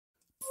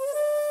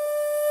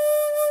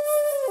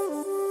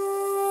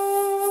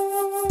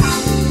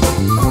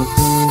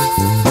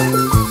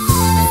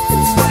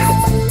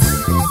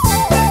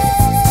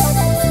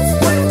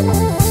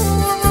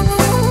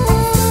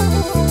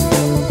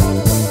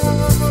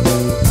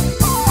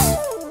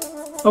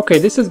Okay,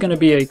 this is going to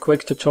be a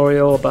quick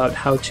tutorial about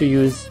how to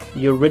use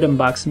your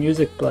Rhythmbox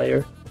music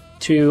player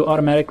to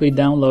automatically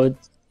download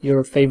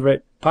your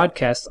favorite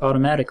podcasts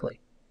automatically.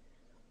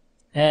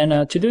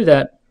 And to do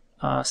that,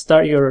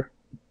 start your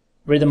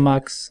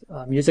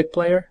Rhythmbox music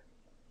player.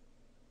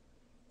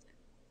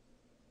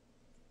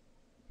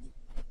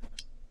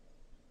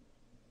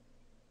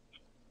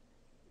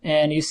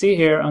 And you see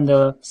here on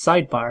the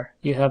sidebar,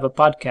 you have a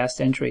podcast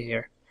entry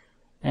here.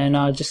 And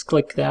just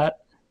click that.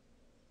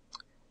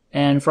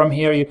 And from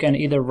here, you can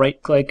either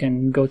right click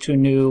and go to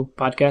new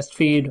podcast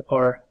feed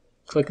or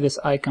click this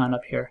icon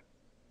up here.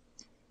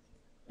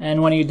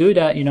 And when you do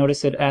that, you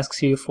notice it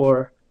asks you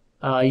for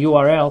a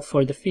URL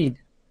for the feed.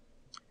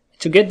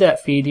 To get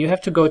that feed, you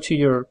have to go to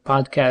your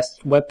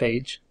podcast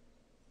webpage.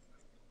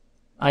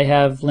 I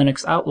have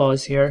Linux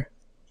Outlaws here.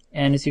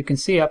 And as you can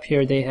see up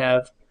here, they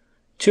have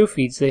two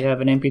feeds. They have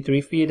an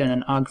MP3 feed and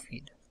an OGG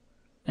feed.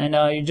 And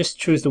you just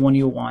choose the one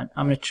you want.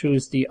 I'm going to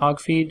choose the OGG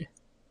feed.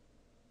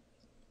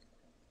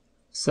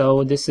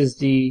 So this is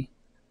the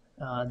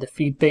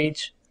feed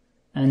page,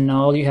 and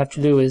all you have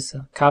to do is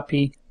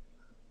copy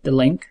the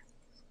link.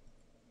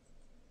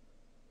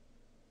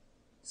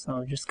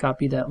 So just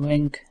copy that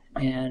link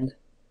and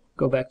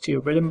go back to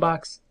your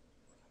Rhythmbox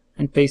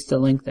and paste the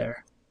link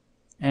there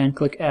and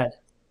click add.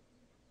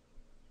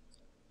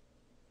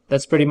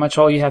 That's pretty much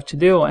all you have to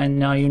do, and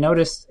now you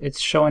notice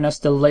it's showing us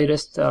the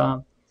latest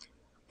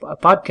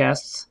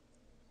podcasts,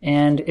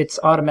 and it's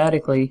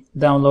automatically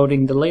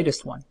downloading the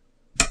latest one.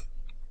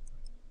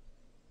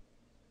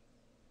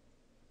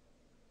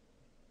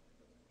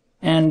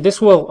 And this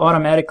will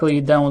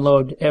automatically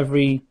download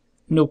every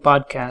new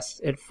podcast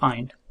it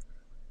finds.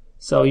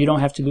 So you don't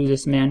have to do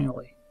this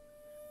manually.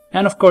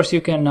 And of course you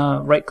can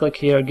right click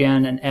here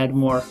again and add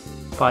more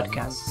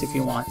podcasts if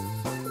you want.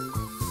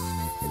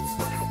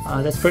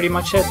 That's pretty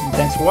much it.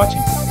 Thanks for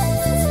watching.